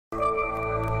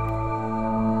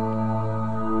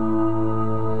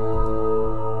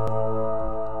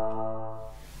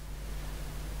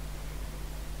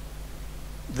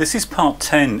This is part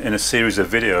 10 in a series of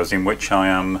videos in which I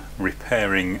am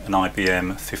repairing an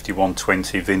IBM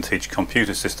 5120 vintage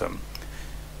computer system.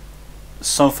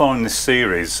 So far in this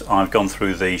series I've gone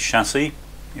through the chassis.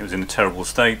 It was in a terrible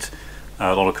state,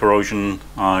 a lot of corrosion.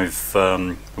 I've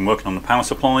been working on the power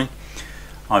supply.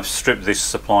 I've stripped this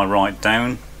supply right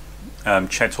down,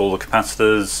 checked all the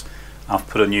capacitors. I've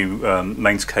put a new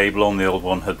mains cable on, the old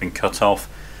one had been cut off,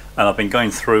 and I've been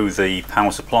going through the power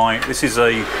supply. This is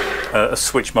a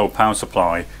switch mode power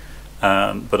supply,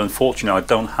 but unfortunately I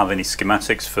don't have any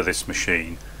schematics for this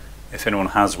machine. If anyone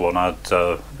has one, I'd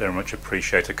very much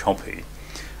appreciate a copy.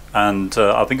 And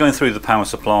I've been going through the power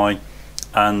supply,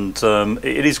 and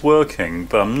it is working,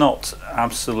 but I'm not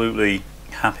absolutely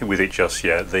happy with it just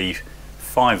yet. The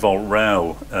 5-volt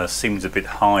rail seems a bit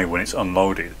high when it's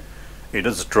unloaded. It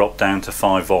does drop down to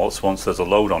 5 volts once there's a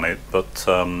load on it, but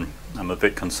I'm a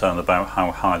bit concerned about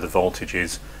how high the voltage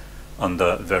is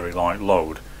under very light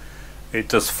load. It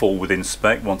does fall within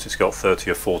spec once it's got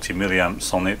 30 or 40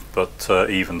 milliamps on it, but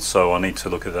even so I need to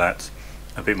look at that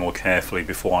a bit more carefully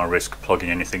before I risk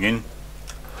plugging anything in.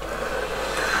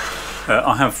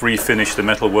 I have refinished the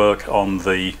metalwork on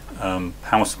the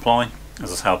power supply.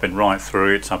 As I say, I've been right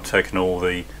through it. I've taken all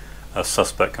the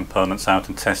suspect components out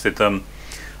and tested them.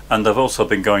 And I've also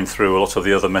been going through a lot of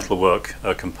the other metalwork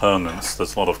components.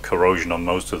 There's a lot of corrosion on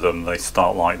most of them. They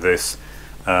start like this,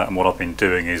 and what I've been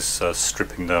doing is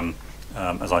stripping them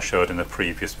as I showed in the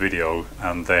previous video,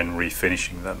 and then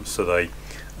refinishing them so they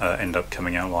end up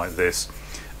coming out like this,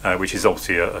 which is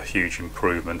obviously a huge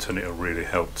improvement, and it'll really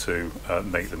help to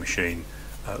make the machine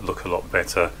look a lot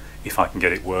better if I can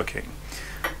get it working.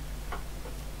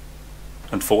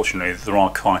 Unfortunately, there are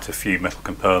quite a few metal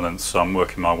components, so I'm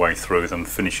working my way through them,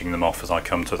 finishing them off as I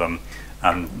come to them,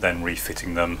 and then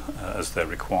refitting them as they're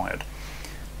required.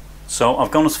 So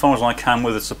I've gone as far as I can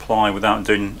with the supply without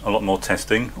doing a lot more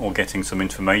testing or getting some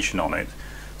information on it.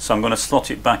 So I'm going to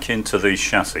slot it back into the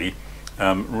chassis,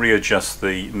 readjust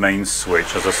the main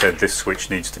switch. As I said, this switch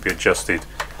needs to be adjusted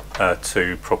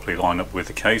to properly line up with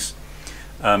the case.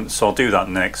 So I'll do that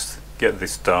next, get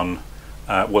this done.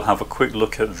 We'll have a quick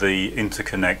look at the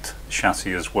interconnect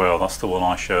chassis as well. That's the one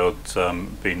I showed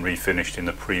being refinished in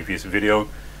the previous video,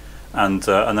 and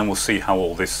then we'll see how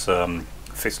all this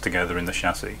fits together in the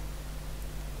chassis.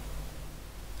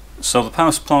 So the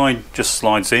power supply just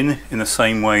slides in the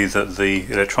same way that the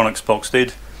electronics box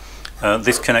did.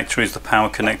 This connector is the power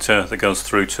connector that goes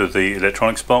through to the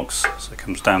electronics box, so it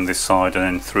comes down this side and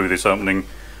then through this opening,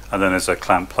 and then there's a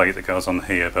clamp plate that goes on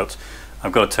here, but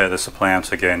I've got to tear the supply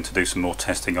out again to do some more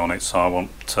testing on it, so I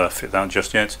won't fit that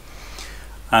just yet.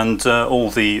 And all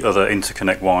the other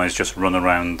interconnect wires just run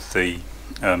around the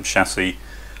chassis,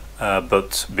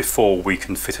 but before we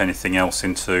can fit anything else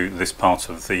into this part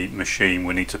of the machine,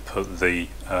 we need to put the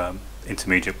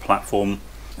intermediate platform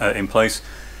in place.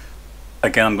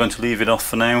 Again, I'm going to leave it off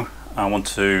for now. I want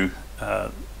to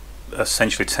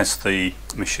essentially test the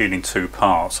machine in two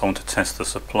parts. I want to test the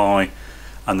supply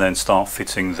and then start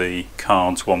fitting the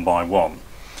cards one by one,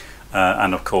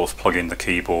 and of course plug in the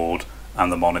keyboard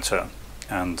and the monitor,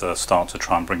 and start to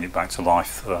try and bring it back to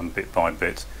life bit by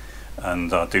bit.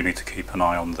 And I do need to keep an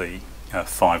eye on the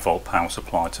 5-volt power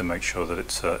supply to make sure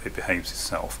that it behaves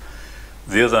itself.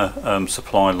 The other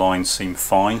supply lines seem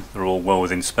fine, they're all well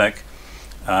within spec.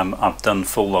 I've done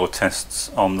full load tests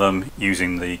on them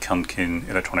using the Kunkin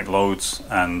electronic loads,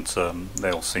 and they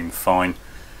all seem fine.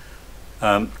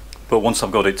 But once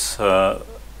I've got it to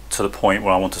the point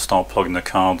where I want to start plugging the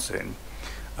cards in,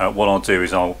 what I'll do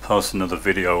is I'll post another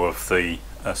video of the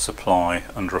supply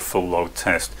under a full load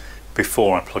test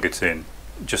before I plug it in,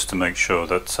 just to make sure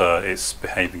that it's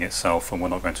behaving itself and we're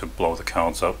not going to blow the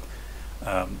cards up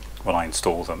when I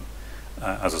install them.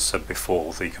 As I said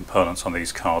before, the components on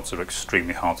these cards are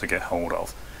extremely hard to get hold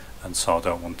of, and so I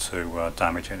don't want to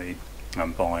damage any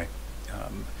by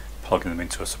plugging them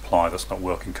into a supply that's not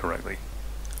working correctly.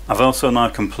 I've also now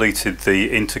completed the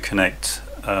interconnect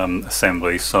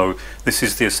assembly. So this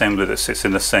is the assembly that sits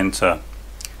in the center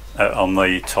on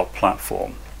the top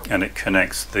platform, and it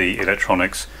connects the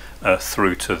electronics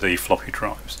through to the floppy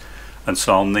drives. And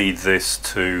so I'll need this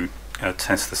to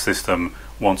test the system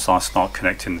once I start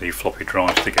connecting the floppy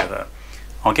drives together.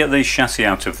 I'll get the chassis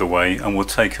out of the way and we'll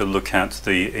take a look at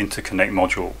the interconnect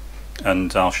module,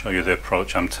 and I'll show you the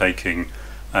approach I'm taking,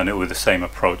 and it will be the same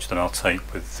approach that I'll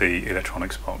take with the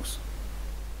electronics box.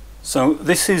 So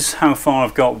this is how far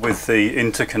I've got with the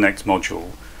interconnect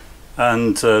module,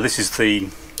 and this is the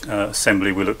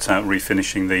assembly we looked at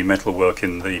refinishing the metalwork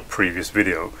in the previous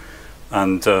video,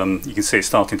 and you can see it's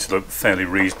starting to look fairly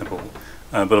reasonable,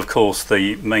 but of course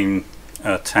the main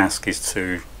task is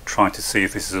to try to see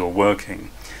if this is all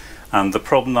working. And the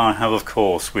problem I have, of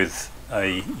course, with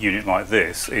a unit like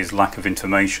this is lack of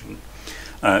information.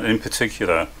 In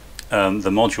particular, the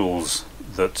modules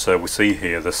that we see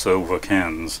here, the silver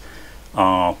cans,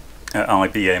 are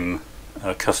IBM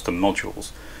custom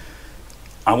modules.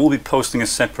 I will be posting a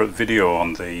separate video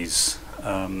on these,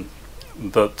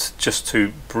 but just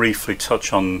to briefly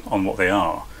touch on what they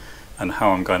are and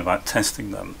how I'm going about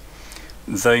testing them.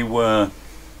 They were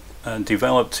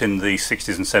developed in the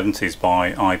 60s and 70s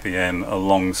by IBM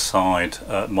alongside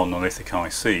monolithic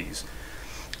ICs.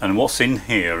 And what's in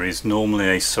here is normally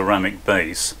a ceramic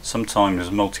base, sometimes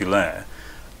multi-layer,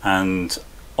 and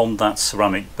on that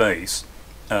ceramic base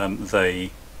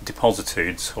they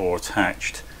deposited or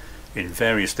attached in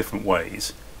various different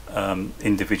ways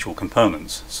individual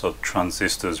components, so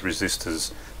transistors,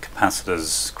 resistors,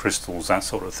 capacitors, crystals, that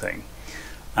sort of thing.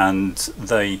 And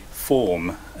they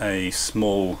form a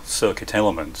small circuit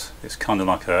element. It's kind of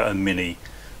like a mini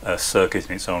circuit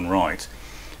in its own right,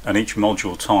 and each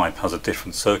module type has a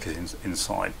different circuit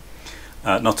inside.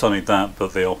 Not only that,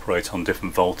 but they operate on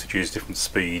different voltages, different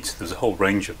speeds. There's a whole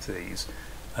range of these,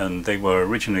 and they were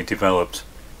originally developed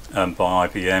by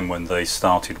IBM when they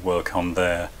started work on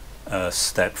their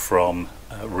step from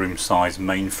room-size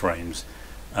mainframes,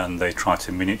 and they tried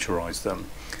to miniaturize them.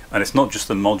 And it's not just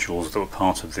the modules that were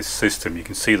part of this system. You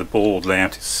can see the board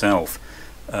layout itself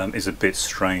is a bit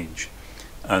strange,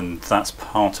 and that's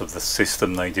part of the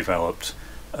system they developed,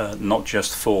 not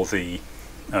just for the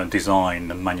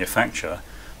design and manufacture,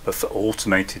 but for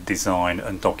automated design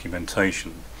and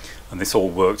documentation. And this all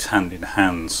worked hand in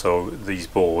hand, so these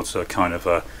boards are kind of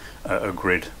a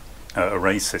grid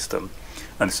array system.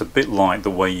 And it's a bit like the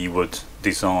way you would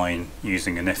design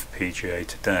using an FPGA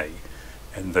today,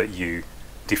 in that you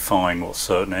define what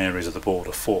certain areas of the board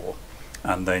are for,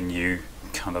 and then you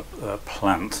kind of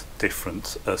plant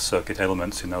different circuit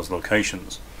elements in those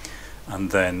locations,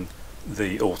 and then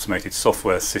the automated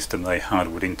software system they had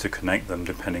would interconnect them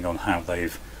depending on how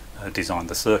they've designed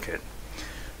the circuit.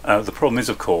 The problem is,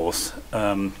 of course,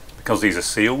 because these are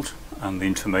sealed and the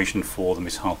information for them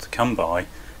is hard to come by,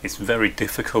 it's very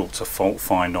difficult to fault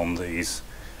find on these.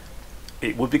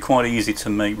 It would be quite easy to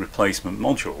make replacement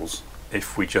modules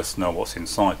if we just know what's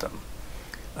inside them.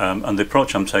 And the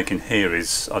approach I'm taking here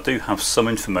is I do have some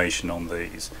information on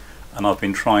these, and I've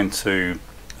been trying to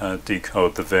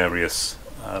decode the various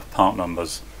part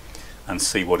numbers and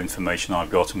see what information I've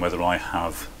got and whether I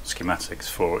have schematics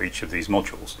for each of these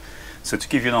modules. So to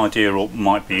give you an idea of what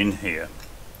might be in here,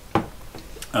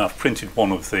 I've printed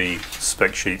one of the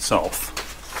spec sheets off,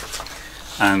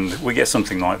 and we get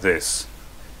something like this.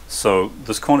 So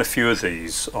there's quite a few of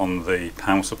these on the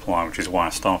power supply, which is why I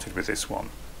started with this one.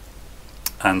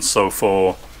 And so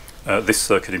for this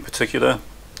circuit in particular,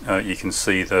 you can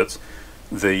see that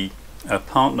the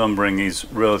part numbering is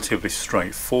relatively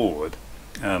straightforward.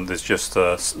 There's just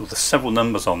there's several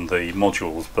numbers on the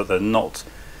modules, but they're not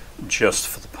just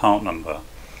for the part number.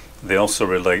 They also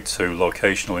relate to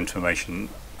locational information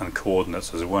and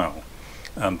coordinates as well.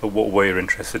 But what we're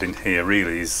interested in here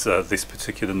really is this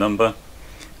particular number,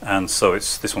 and so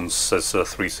this one says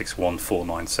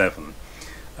 361497,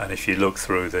 and if you look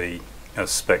through the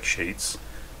spec sheets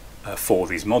for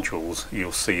these modules,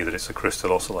 you'll see that it's a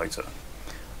crystal oscillator.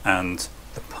 And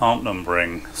the part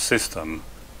numbering system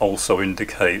also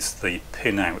indicates the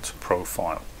pin-out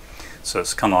profile. So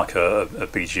it's kind of like a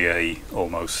BGA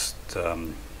almost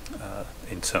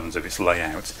in terms of its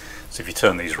layout. So if you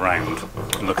turn these round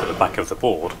and look at the back of the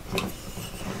board,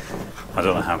 I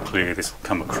don't know how clearly this will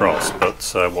come across, but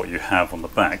what you have on the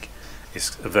back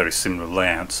is a very similar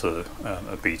layout to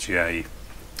a BGA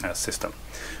system.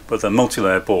 But they're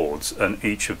multi-layer boards, and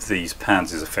each of these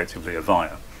pads is effectively a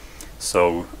via.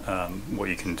 So what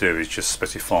you can do is just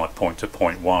specify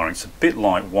point-to-point wiring. It's a bit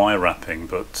like wire wrapping,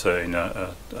 but in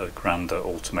a grander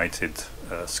automated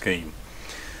scheme.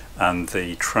 And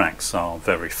the tracks are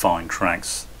very fine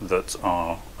tracks that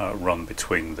are run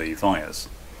between the vias.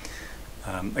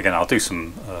 Again, I'll do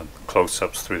some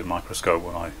close-ups through the microscope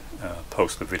when I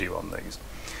post the video on these.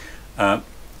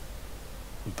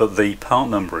 But the part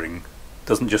numbering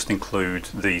doesn't just include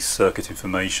the circuit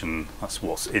information, that's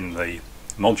what's in the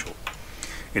module.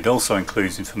 It also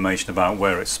includes information about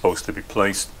where it's supposed to be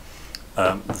placed,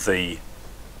 the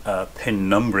pin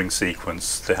numbering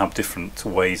sequence. They have different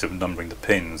ways of numbering the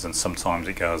pins, and sometimes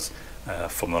it goes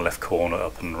from the left corner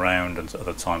up and round, and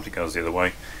other times it goes the other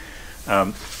way.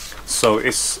 So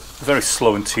it's a very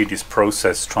slow and tedious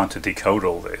process trying to decode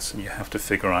all this, and you have to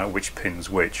figure out which pin's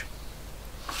which.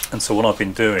 And so what I've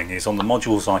been doing is, on the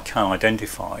modules I can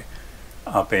identify,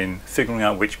 I've been figuring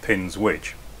out which pin's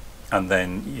which, and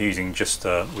then using just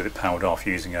with it powered off,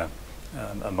 using a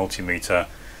a multimeter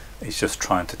is just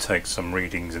trying to take some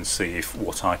readings and see if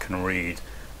what I can read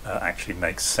actually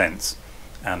makes sense,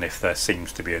 and if there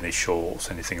seems to be any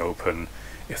shorts, anything open.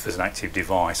 If there's an active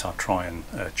device, I'll try and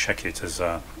check it as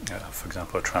for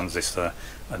example, a transistor,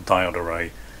 a diode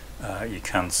array. You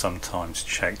can sometimes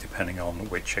check depending on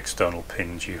which external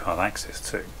pins you have access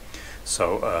to.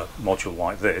 So a module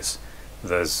like this,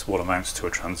 there's what amounts to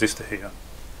a transistor here,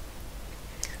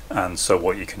 and so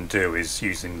what you can do is,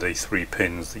 using the 3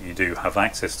 pins that you do have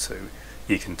access to,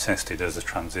 you can test it as a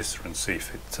transistor and see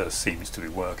if it seems to be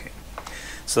working.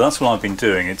 So that's what I've been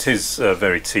doing. It is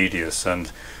very tedious,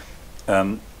 and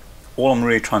all I'm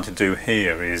really trying to do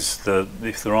here is that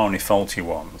if there are any faulty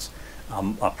ones,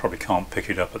 I probably can't pick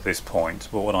it up at this point,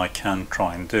 but what I can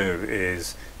try and do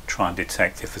is try and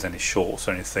detect if there's any shorts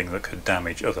or anything that could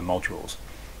damage other modules,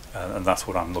 and that's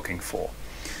what I'm looking for.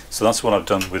 So that's what I've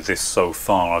done with this so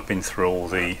far. I've been through all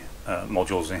the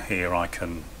modules in here I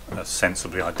can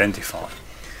sensibly identify,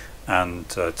 and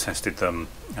tested them,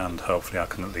 and hopefully I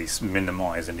can at least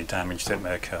minimize any damage that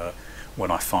may occur when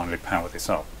I finally power this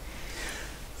up.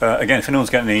 Again, if anyone's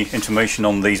got any information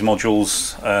on these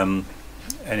modules,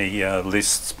 any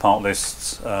lists, part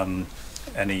lists,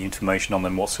 any information on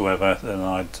them whatsoever, then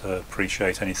I'd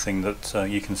appreciate anything that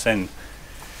you can send.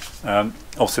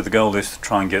 Obviously the goal is to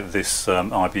try and get this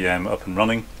IBM up and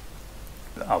running.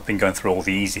 I've been going through all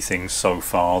the easy things so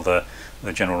far. The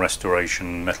general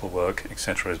restoration, metalwork,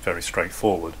 etc. is very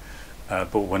straightforward,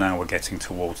 but we're getting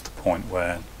towards the point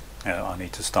where I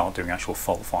need to start doing actual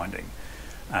fault finding.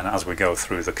 And as we go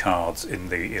through the cards in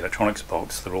the electronics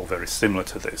box, they're all very similar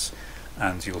to this,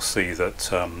 and you'll see that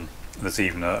there's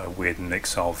even a weird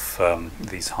mix of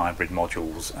these hybrid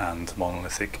modules and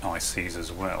monolithic ICs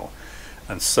as well.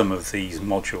 And some of these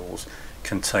modules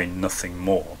contain nothing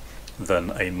more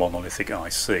than a monolithic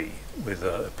IC with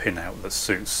a pinout that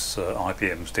suits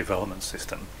IBM's development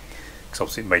system. Because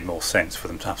obviously it made more sense for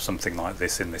them to have something like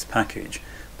this in this package,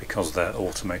 because their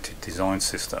automated design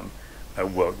system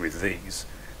worked with these.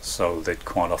 So they'd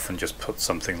quite often just put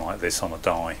something like this on a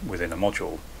die within a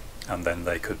module, and then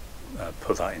they could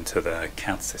put that into their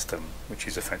CAD system, which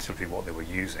is effectively what they were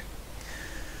using.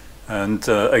 And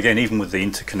again, even with the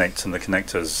interconnect and the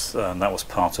connectors, that was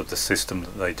part of the system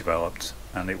that they developed,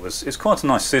 and it's quite a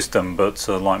nice system, but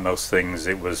like most things,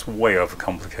 it was way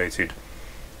overcomplicated.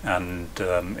 And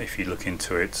if you look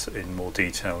into it in more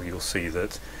detail, you'll see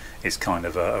that it's kind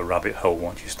of a rabbit hole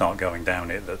once you start going down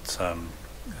it, that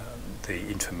the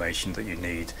information that you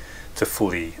need to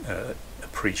fully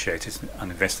appreciate it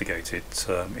and investigate it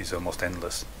is almost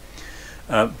endless.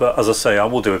 But as I say, I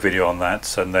will do a video on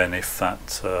that, and then if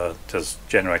that does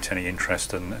generate any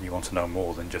interest and you want to know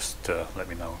more, then just let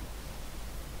me know.